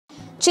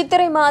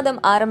சித்திரை மாதம்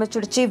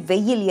ஆரம்பிச்சிடுச்சு.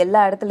 வெயில் எல்லா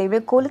இடத்துலையுமே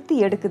கொளுத்தி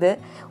எடுக்குது.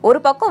 ஒரு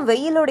பக்கம்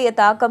வெயிலுடைய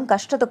தாக்கம்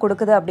கஷ்டத்தை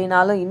கொடுக்குது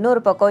அப்படின்னாலும்,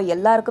 இன்னொரு பக்கம்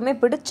எல்லாருக்குமே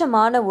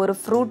பிடிச்சமான ஒரு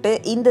ஃப்ரூட்டு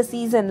இந்த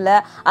சீசனில்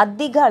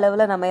அதிக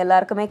அளவில் நம்ம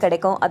எல்லாருக்குமே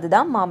கிடைக்கும்.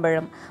 அதுதான்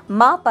மாம்பழம்.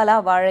 மாப்பலா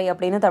வாழை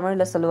அப்படின்னு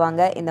தமிழில்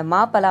சொல்லுவாங்க. இந்த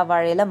மாப்பலா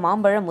வாழையில்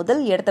மாம்பழம்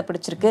முதல் இடத்தை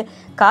பிடிச்சிருக்கு.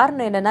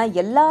 காரணம் என்னென்னா,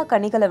 எல்லா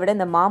கனிகளை விட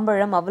இந்த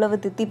மாம்பழம் அவ்வளவு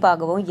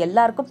தித்திப்பாகவும்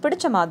எல்லாருக்கும்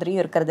பிடிச்ச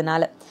மாதிரியும்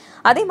இருக்கிறதுனால.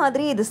 அதே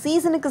மாதிரி இது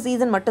சீசனுக்கு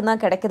சீசன் மட்டும்தான்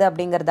கிடைக்குது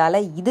அப்படிங்கிறதால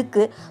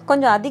இதுக்கு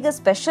கொஞ்சம் அதிக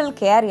ஸ்பெஷல்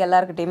கேர்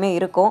எல்லாருக்கிட்டையுமே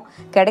இருக்கும்.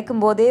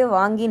 கிடைக்கும் போதே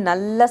வாங்கி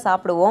நல்லா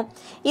சாப்பிடுவோம்.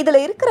 இதில்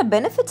இருக்கிற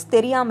பெனிஃபிட்ஸ்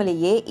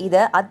தெரியாமலேயே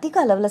இதை அதிக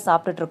அளவில்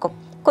சாப்பிட்டுட்டு இருக்கோம்.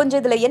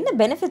 கொஞ்சம் இதில் என்ன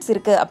பெனிஃபிட்ஸ்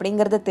இருக்குது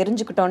அப்படிங்கிறத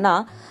தெரிஞ்சுக்கிட்டோன்னா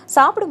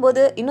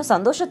சாப்பிடும்போது இன்னும்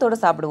சந்தோஷத்தோடு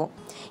சாப்பிடுவோம்.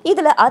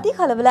 இதில் அதிக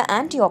அளவில்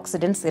ஆன்டி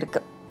ஆக்சிடென்ட்ஸ்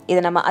இருக்குது.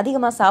 இதை நம்ம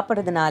அதிகமாக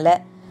சாப்பிட்றதுனால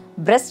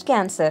பிரெஸ்ட்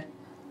கேன்சர்,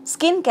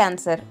 ஸ்கின்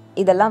கேன்சர்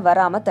இதெல்லாம்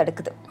வராமல்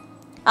தடுக்குது.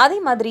 அதே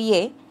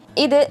மாதிரியே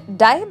இது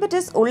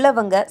டயபெட்டிஸ்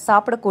உள்ளவங்க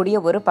சாப்பிடக்கூடிய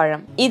ஒரு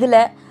பழம்.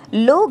 இதில்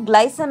லோ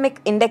கிளைசமிக்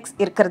இண்டெக்ஸ்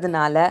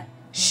இருக்கிறதுனால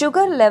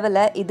சுகர்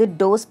லெவலை இது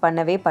டோஸ்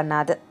பண்ணவே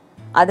பண்ணாது.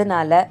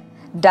 அதனால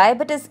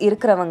டயபெட்டிஸ்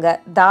இருக்கிறவங்க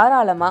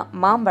தாராளமாக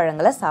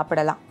மாம்பழங்களை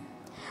சாப்பிடலாம்.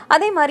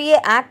 அதே மாதிரியே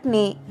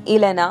ஆக்னி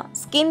இல்லைனா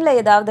ஸ்கின்ல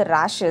ஏதாவது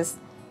ரேஷஸ்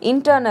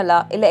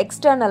இன்டர்னலாக இல்லை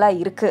எக்ஸ்டர்னலாக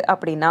இருக்குது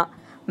அப்படின்னா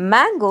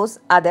மேங்கோஸ்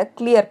அதை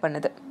கிளியர்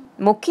பண்ணுது.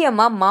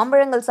 முக்கியமாக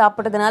மாம்பழங்கள்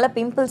சாப்பிட்றதுனால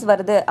பிம்பிள்ஸ்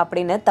வருது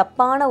அப்படின்னு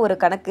தப்பான ஒரு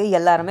கணக்கு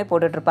எல்லாருமே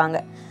போட்டுட்ருப்பாங்க.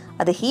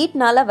 அது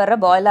ஹீட்னால வர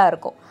பாயிலாக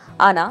இருக்கும்.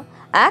 ஆனால்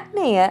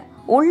ஆக்னேயை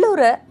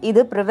உள்ளூர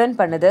இது ப்ரிவென்ட்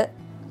பண்ணுது.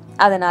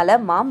 அதனால்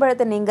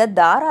மாம்பழத்தை நீங்கள்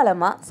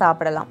தாராளமாக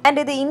சாப்பிடலாம். அண்ட்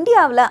இது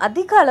இந்தியாவில்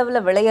அதிக அளவில்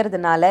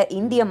விளையிறதுனால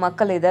இந்திய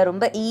மக்கள் இதை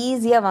ரொம்ப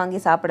ஈஸியாக வாங்கி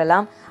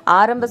சாப்பிடலாம்.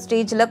 ஆரம்ப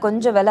ஸ்டேஜில்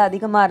கொஞ்சம் விலை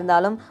அதிகமாக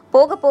இருந்தாலும்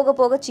போக போக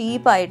போக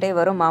சீப்பாகிட்டே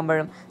வரும்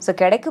மாம்பழம். ஸோ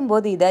கிடைக்கும்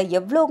போது இதை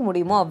எவ்வளோ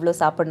முடியுமோ அவ்வளோ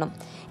சாப்பிடணும்.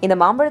 இந்த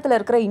மாம்பழத்தில்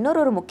இருக்கிற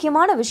இன்னொரு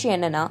முக்கியமான விஷயம்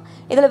என்னன்னா,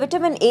 இதில்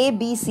vitamin A,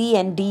 B, C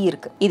and D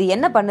இருக்குது. இது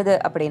என்ன பண்ணுது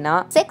அப்படின்னா,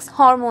 செக்ஸ்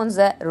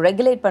ஹார்மோன்ஸை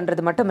ரெகுலேட்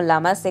பண்ணுறது மட்டும்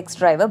இல்லாமல் செக்ஸ்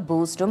ட்ரைவை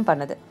பூஸ்டும்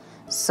பண்ணுது.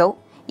 ஸோ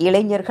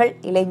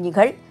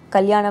இளைஞர்கள்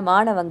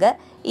கல்யாணமானவங்க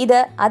இதை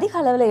அதிக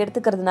அளவில்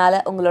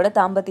எடுத்துக்கிறதுனால உங்களோட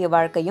தாம்பத்திய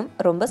வாழ்க்கையும்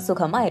ரொம்ப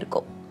சுகமாக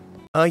இருக்கும்.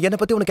 என்னை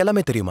பற்றி உனக்கு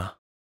எல்லாமே தெரியுமா?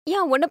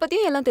 ஏன் உன்னை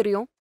பற்றியும் எல்லாம்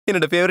தெரியும்.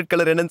 என்னோட ஃபேவரட்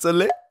கலர் என்னன்னு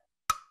சொல்லு.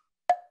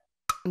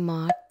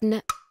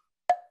 மாட்ன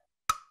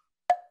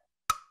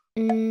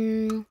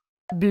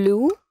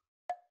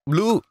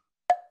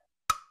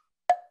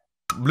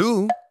ப்ளூ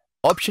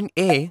ஆப்ஷன்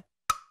A.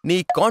 நீ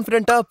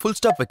கான்ஃபிடென்ட்டா ஃபுல்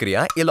ஸ்டாப்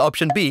வைக்கிறியா, இல்லை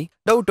ஆப்ஷன் B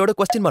டவுட்டோட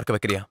क्वेश्चन மார்க்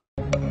வைக்கிறியா?